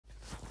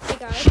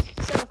guys,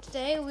 so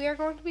today we are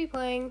going to be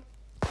playing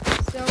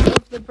some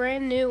of the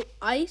brand new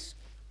Ice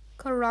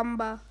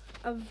Caramba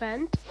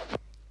event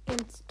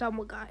in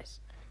Stumble Guys.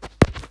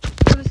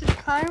 So this is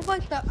kind of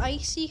like the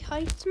Icy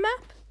Heights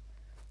map.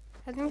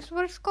 I think that's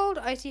what it's called,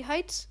 Icy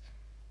Heights.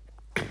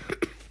 There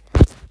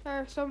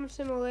are some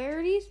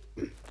similarities.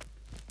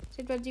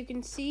 So as you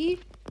can see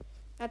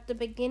at the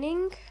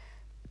beginning,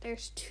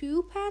 there's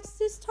 2 paths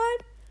this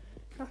time,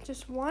 not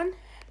just one.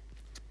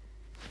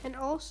 And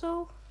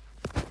also,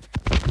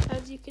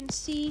 as you can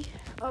see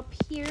up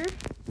here,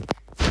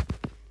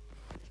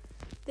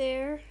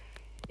 there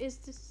is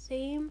the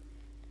same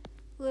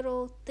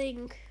little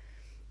thing,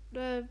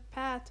 the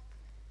path.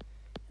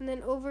 And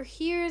then over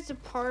here is a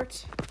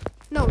part.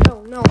 No,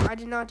 I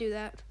did not do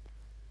that.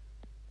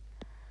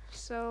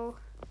 So,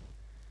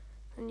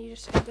 then you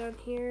just head down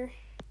here,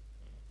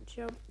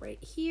 jump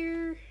right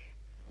here.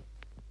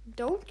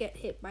 Don't get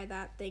hit by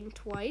that thing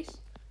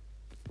twice.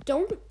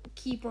 Don't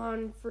keep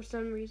on, for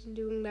some reason,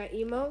 doing that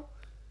emo.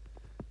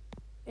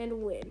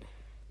 And win.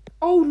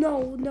 Oh,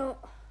 no.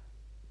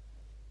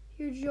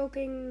 You're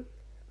joking.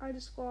 I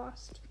just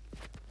lost.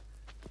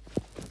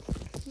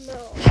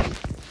 No.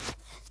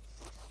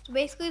 So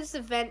basically, this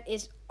event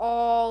is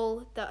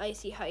all the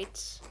Icy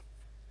Heights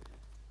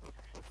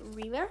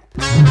remap.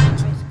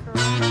 Ice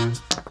Caramba.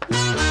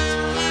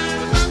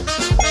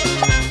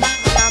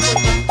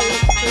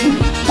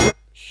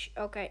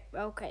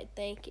 Okay,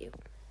 thank you.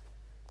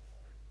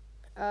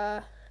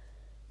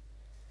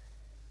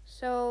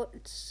 So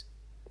it's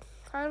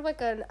kind of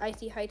like an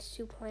Icy Heights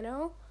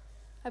 2.0.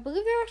 I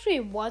believe there actually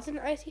was an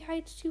Icy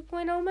Heights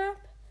 2.0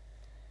 map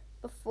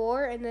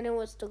before, and then it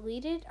was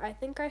deleted. I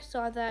think I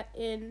saw that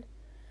in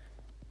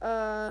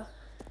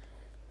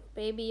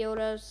Baby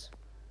Yoda's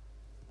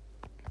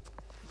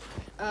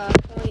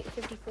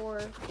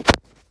 54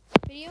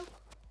 video.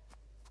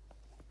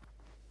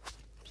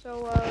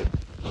 So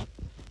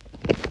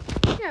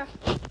yeah,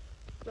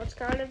 that's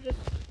kind of just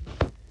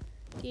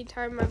the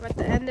entire map. At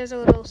the end, there's a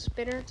little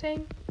spinner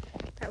thing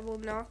that will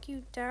knock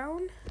you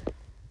down.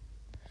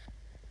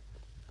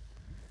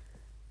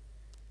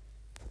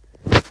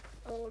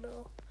 Oh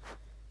no.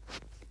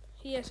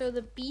 Yeah, so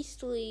the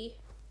beastly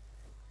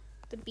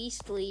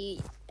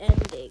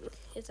ending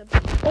is a.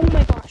 Oh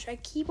my gosh, I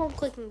keep on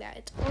clicking that.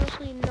 It's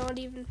honestly not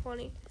even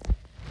funny.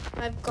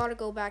 I've got to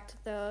go back to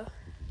the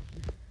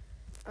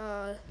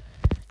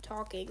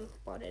talking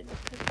button.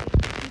 I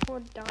keep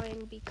on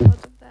dying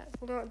because of that.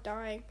 Well, not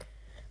dying.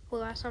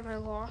 Well, last time I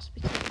lost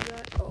because of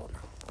that. Oh no.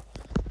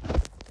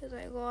 Because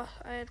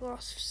I had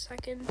lost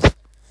seconds.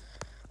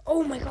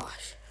 Oh my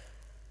gosh.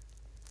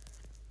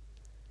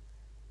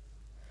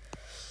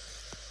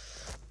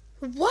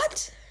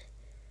 What?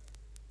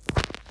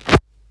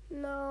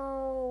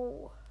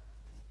 No.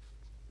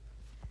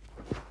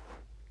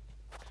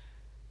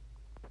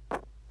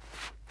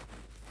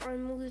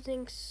 I'm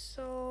losing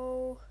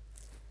so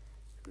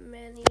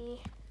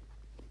many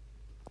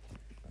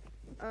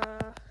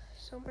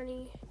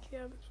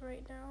gems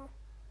right now.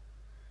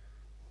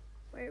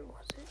 Where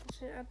was it?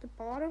 Is it at the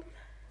bottom?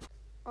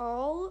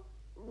 All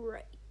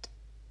right,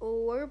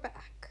 we're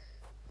back.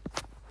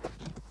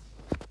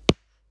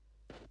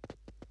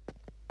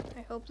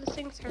 I hope this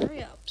thing's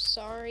hurry up.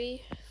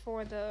 Sorry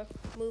for the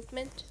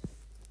movement.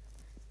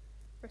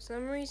 For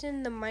some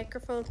reason, the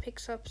microphone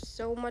picks up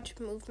so much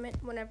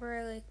movement whenever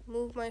I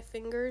move my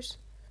fingers.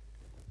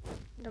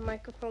 The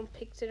microphone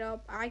picks it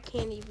up. I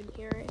can't even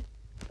hear it,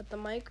 but the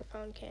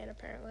microphone can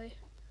apparently.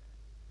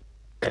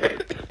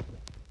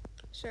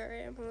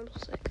 Sorry, I'm a little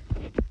sick.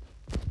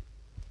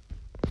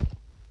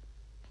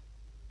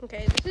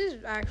 Okay, this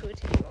is actually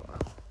taking a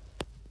while.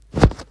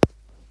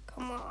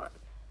 Come on.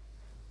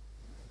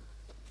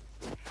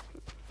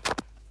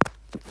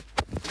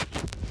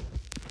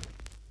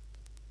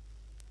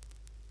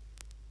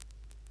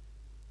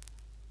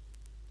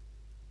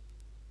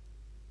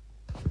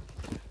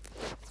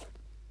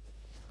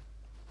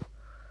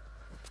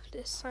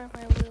 This time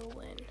I will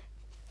win.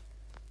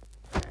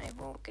 I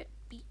won't get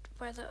beat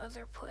by the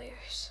other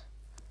players.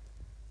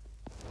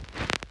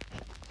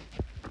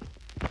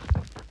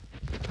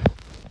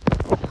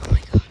 Oh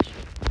my gosh.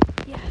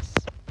 Yes.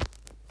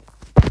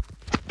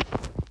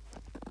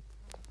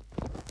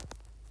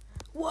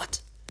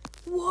 What?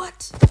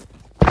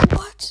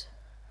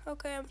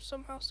 Okay, I'm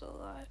somehow still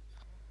alive.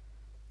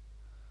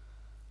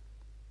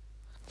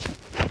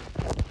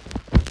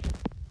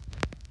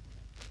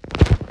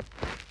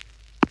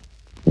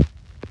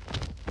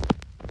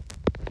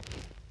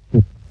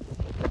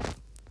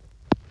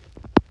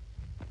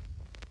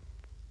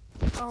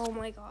 Oh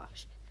my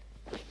gosh.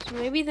 So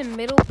maybe the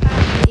middle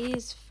path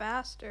is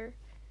faster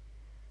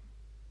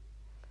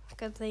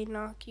because they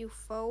knock you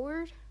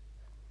forward.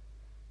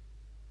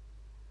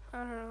 I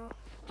don't know.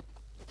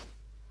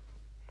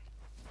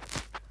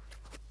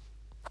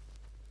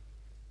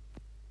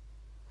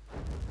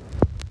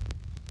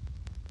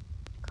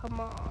 Come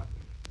on.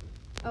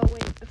 Oh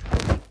wait, that's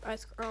called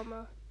Ice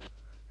Caramba.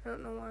 I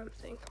don't know why I'm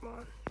saying come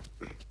on.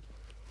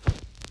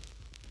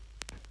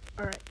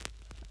 Alright.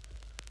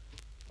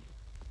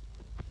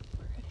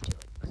 We're gonna do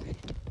it.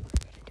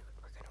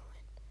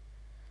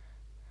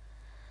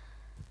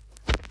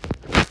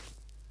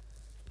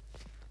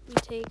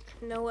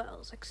 take no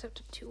L's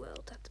except 2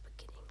 L's at the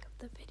beginning of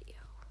the video.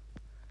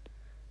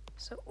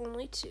 So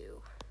only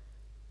 2.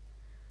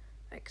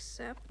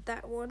 Except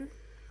that one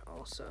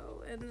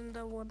also, and then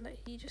the one that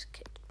he just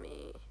kicked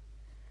me.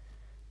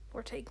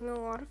 We're taking a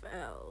lot of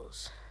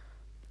L's.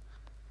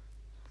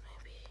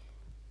 Maybe.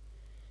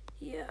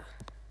 Yeah.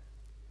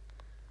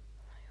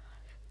 Oh my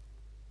gosh.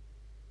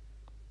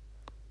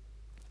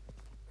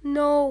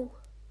 No.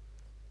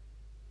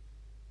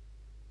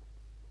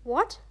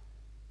 What?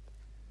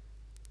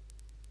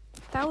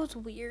 That was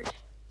weird.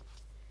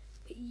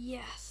 But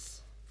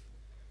yes.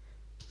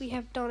 We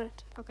have done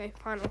it. Okay,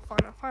 final.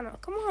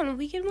 Come on,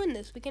 we can win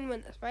this.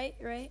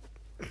 Right?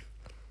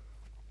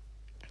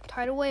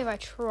 Tidal Wave, I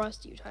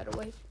trust you, Tidal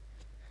Wave.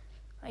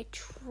 I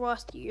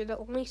trust you. You're the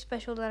only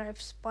special that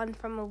I've spun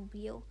from a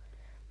wheel.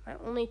 My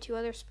only 2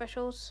 other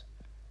specials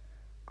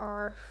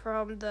are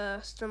from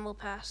the Stumble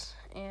Pass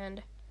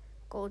and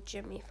Gold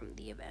Jimmy from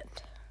the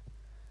event.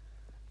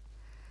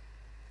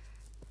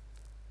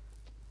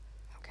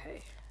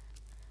 Okay.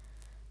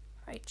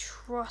 I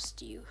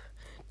trust you.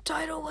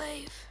 Tidal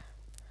Wave!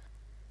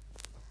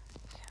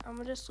 Okay, I'm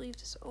gonna just leave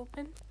this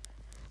open.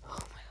 Oh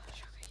my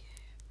gosh, okay,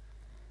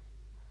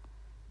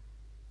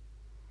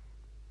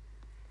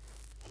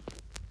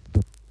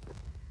 yeah.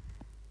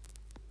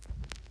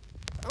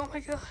 Oh my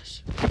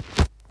gosh.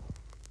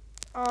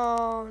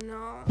 Oh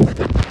no.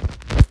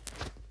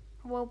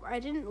 Well, I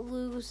didn't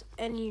lose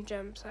any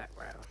gems that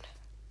round.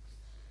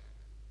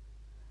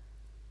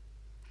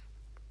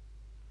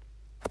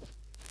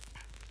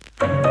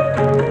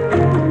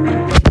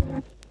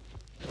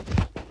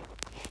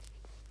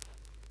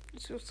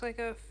 This looks like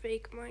a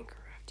fake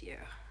Minecraft,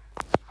 yeah.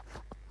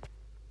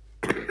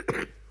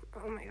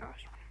 Oh my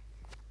gosh.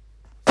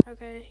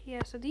 Okay,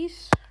 yeah, so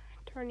these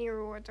tourney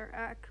rewards are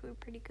actually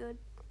pretty good.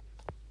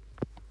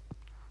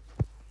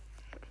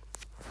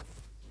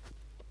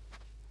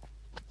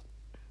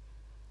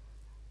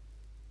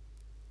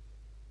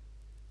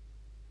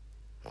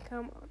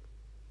 Come on.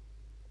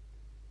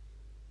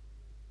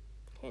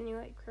 Can you,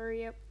 like,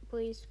 hurry up,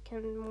 please?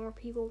 Can more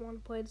people want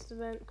to play this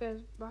event?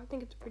 Because I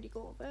think it's a pretty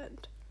cool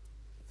event.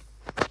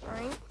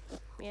 Right?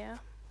 Yeah.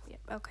 Yep.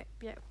 Okay.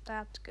 Yep.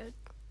 That's good.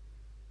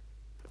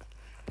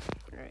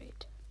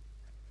 Right.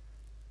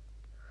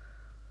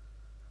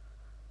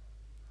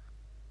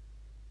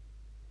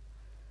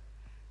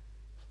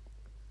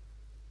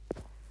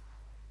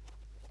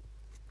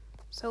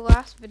 So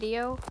last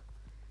video,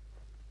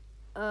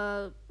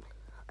 I'm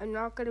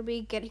not gonna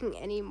be getting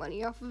any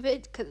money off of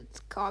it because it's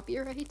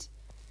copyright.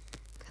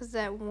 Because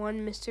that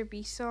one Mr.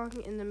 Beast song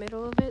in the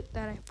middle of it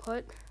that I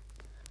put.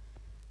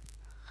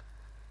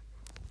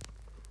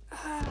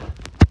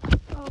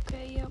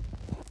 Okay, yep.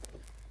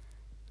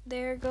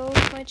 There goes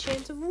my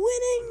chance of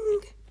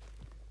winning.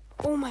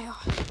 Oh my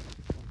god.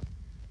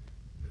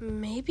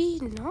 Maybe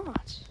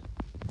not.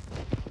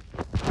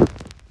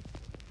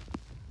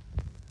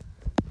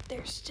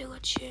 There's still a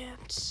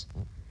chance.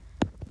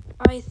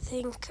 I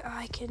think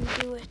I can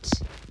do it.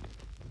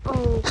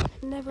 Oh,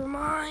 never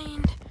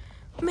mind.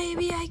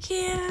 Maybe I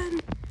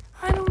can.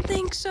 I don't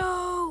think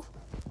so.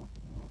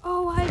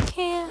 Oh, I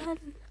can.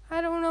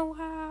 I don't know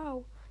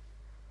how.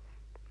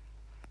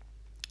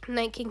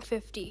 Night King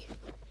 50.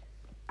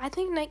 I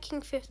think Night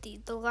King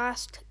 50, the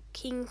last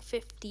King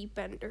 50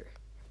 bender,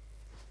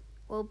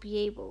 will be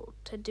able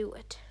to do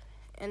it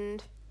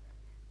and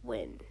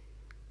win.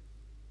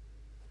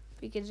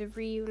 Because of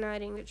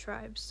reuniting the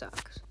tribe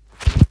sucks.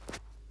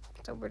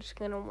 So we're just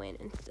gonna win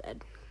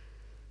instead.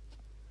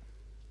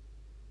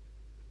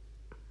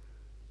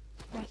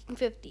 Night King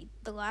 50,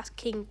 the last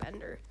King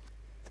bender.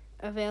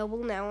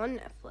 Available now on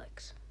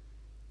Netflix.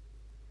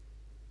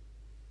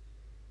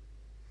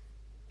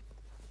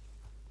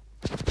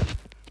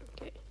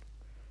 Okay.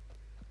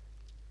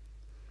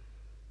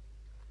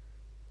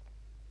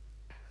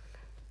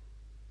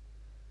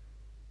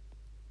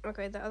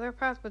 Okay, the other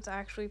path was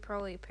actually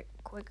probably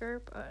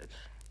quicker, but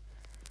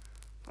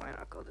why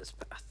not go this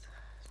path?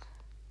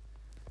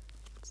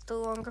 It's the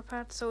longer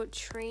path, so it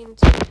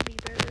trains you to be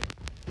better.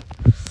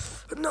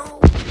 No!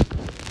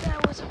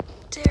 That was a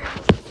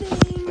terrible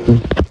thing!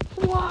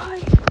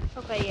 Why?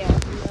 Okay, yeah,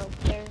 no,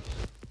 there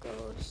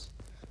goes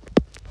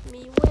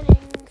me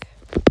winning.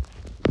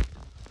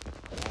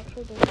 But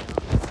actually, there's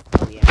not.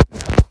 Oh, yeah, no.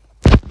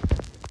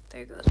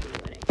 There goes me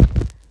winning.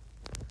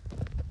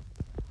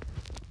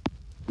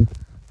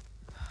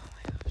 Oh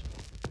my gosh.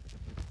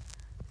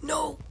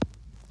 No!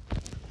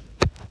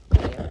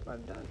 Okay, yeah,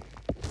 I'm done.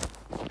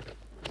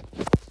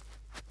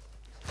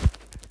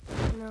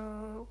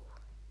 No.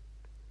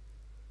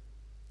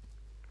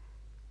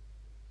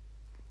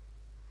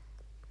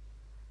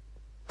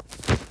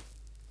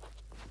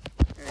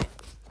 Alright.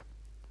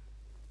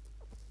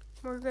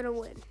 We're gonna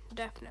win,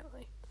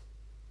 definitely.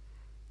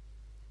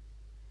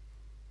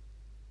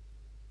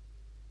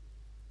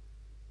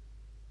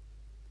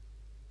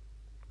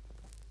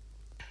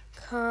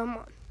 Come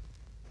on.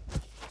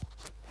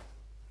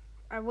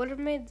 I would have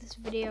made this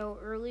video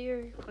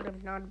earlier, but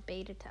I'm not a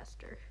beta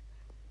tester.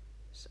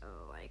 So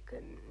I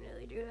couldn't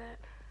really do that.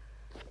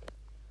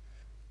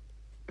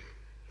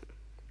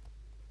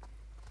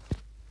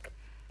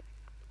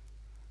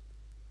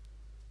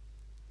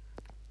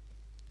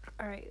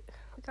 Alright,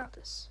 we got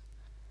this.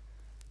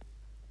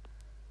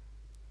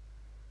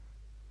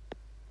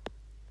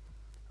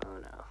 Oh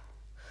no.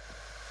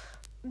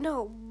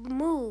 No,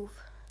 move.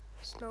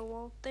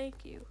 Snowball,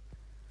 thank you.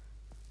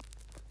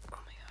 Oh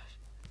my gosh.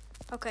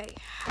 Okay,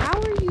 how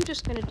are you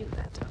just gonna do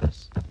that to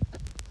us?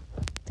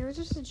 There was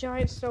just a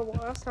giant snowball.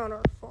 That's not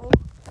our fault.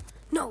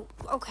 No,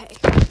 okay.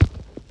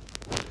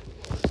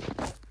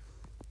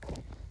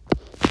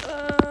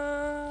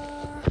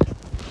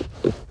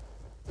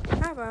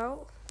 How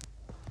about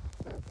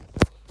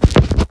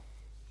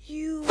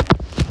you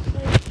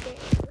right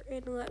there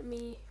and let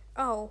me...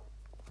 Oh,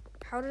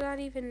 how did that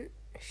even...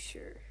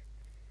 Sure.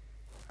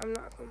 I'm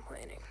not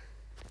complaining.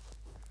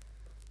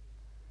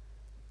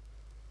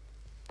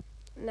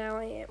 Now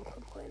I am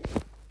complaining.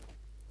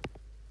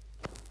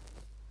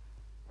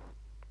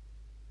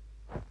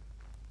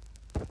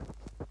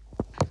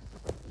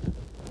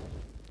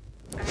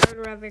 I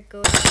would rather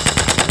go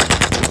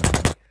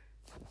to...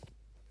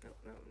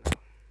 No.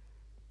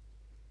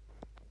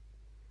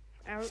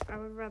 I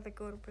would rather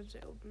go to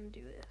Brazil than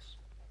do this.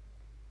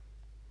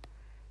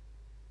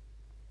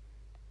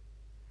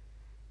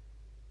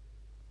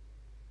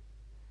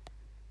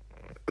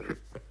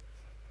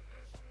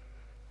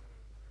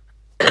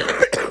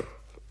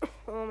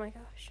 Oh my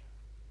gosh.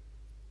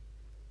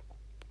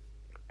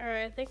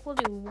 Alright, I think we'll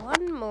do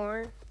one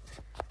more.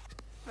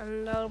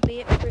 And that'll be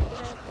it for today.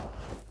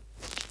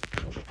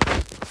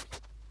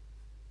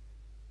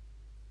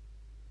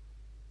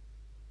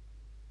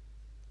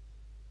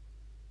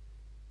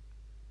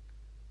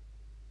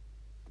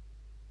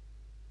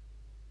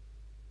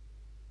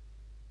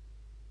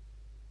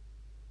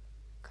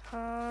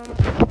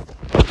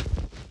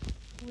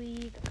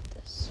 We got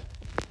this.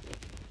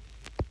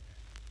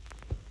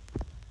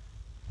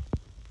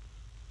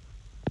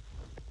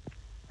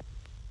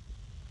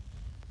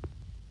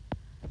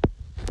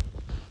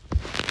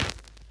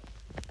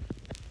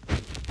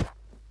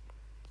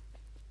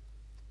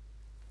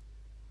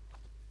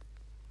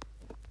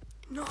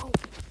 No.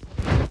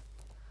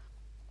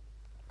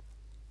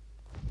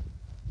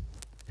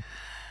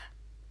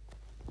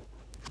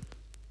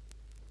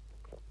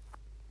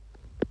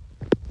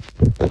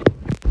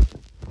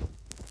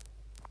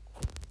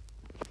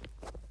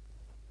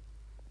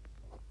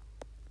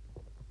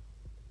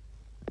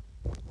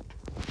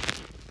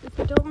 If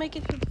we don't make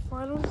it to the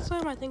final this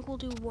time, I think we'll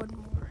do one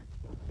more.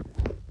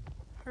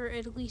 Or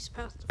at least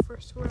pass the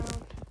first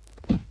round.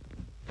 Yeah.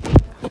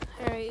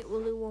 Alright,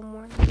 we'll do one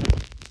more.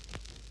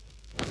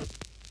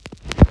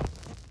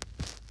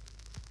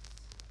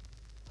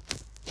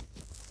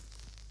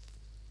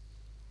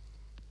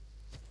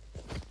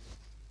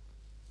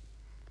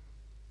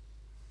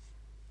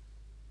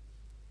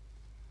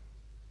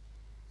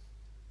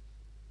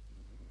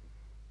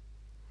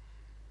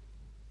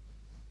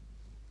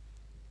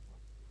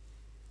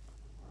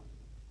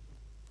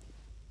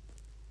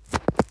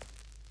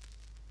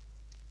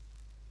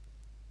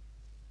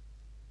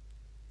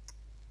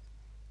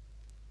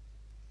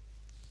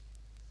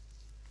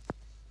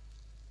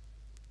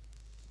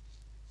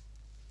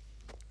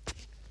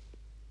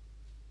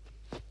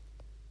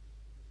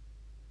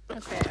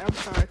 Okay, I'm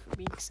sorry for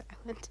being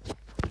silent.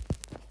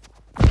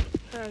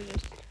 I was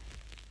just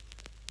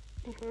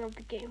thinking of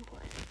the game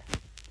plan.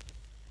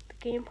 The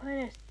game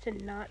plan is to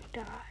not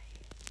die.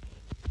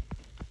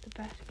 The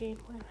best game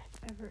plan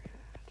I've ever had.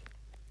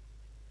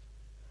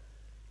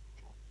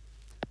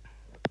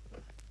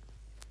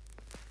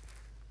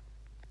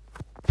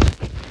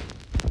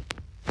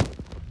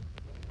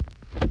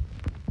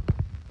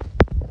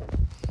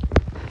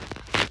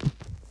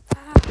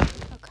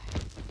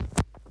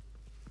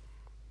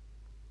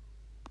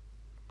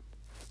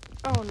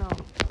 Oh no,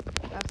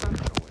 that's not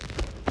gonna work.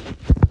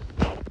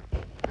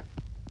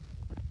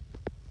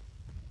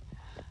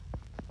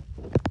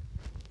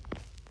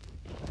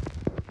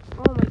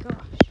 Oh my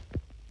gosh.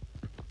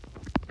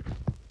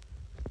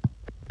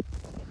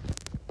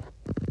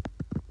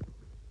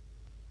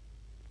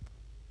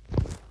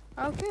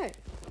 Okay.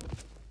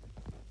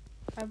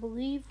 I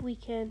believe we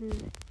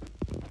can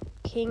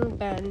king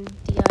bend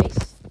the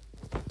ice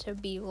to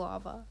be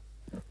lava.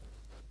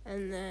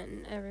 And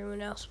then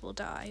everyone else will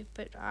die,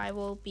 but I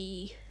will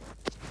be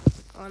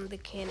on the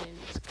cannons,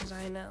 because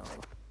I know.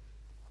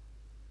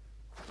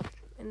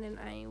 And then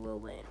I will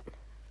win.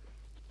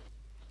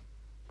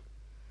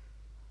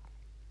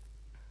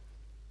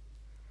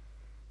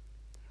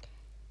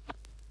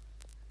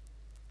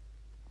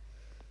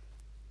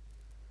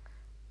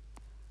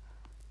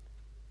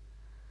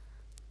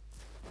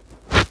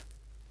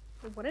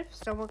 What if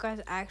someone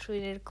guys actually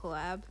did a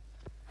collab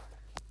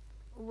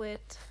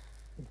with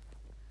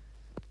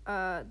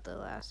The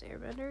Last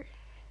Airbender?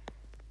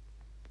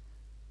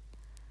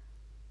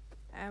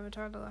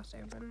 Avatar The Last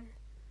Airbender?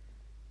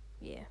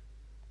 Yeah.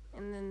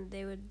 And then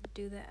they would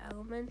do the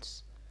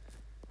elements.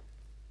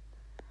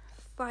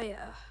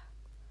 Fire,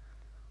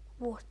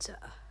 water,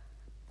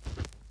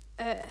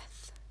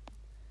 earth,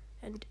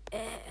 and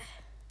air.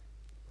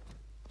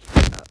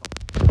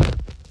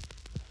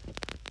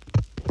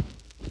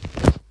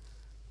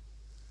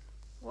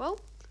 Well,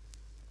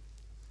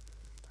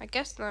 I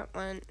guess that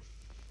went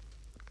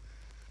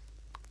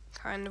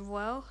kind of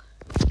well.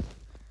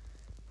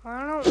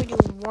 Why don't we do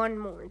one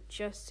more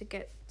just to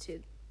get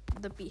to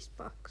the beast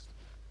box?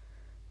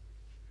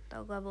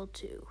 The level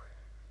 2.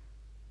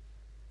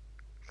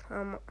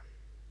 Come on.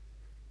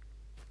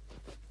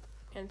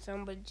 And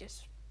somebody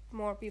just,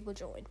 more people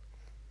join.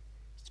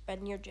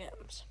 Spend your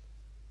gems.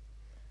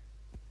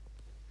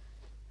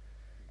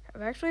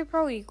 I've actually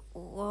probably,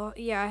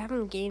 I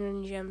haven't gained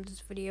any gems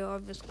this video.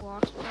 I've just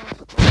lost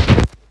most.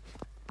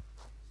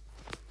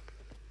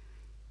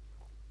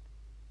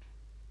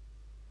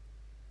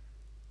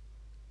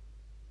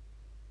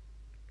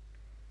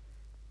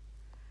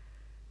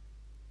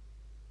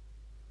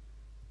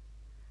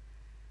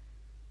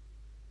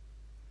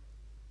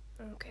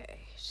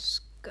 Okay,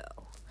 just go.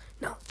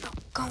 No,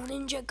 go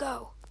ninja,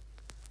 go.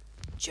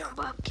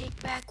 Jump up,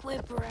 kick back,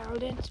 whip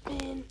around, and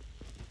spin.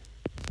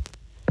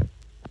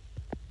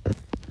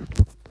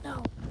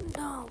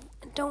 No,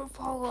 don't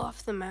fall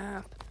off the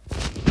map.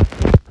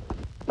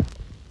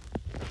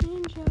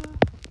 Ninja.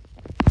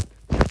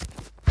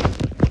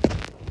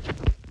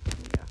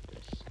 You got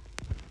this.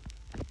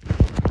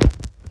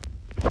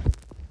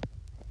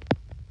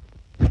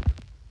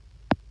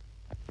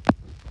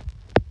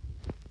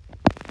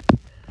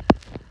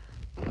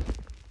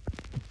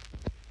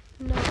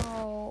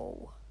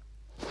 No.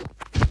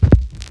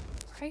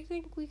 I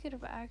think we could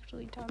have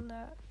actually done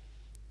that.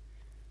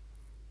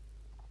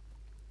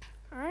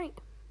 Alright.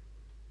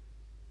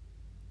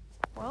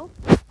 Well,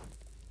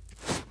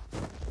 I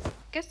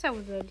guess that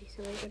was a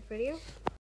decently good video.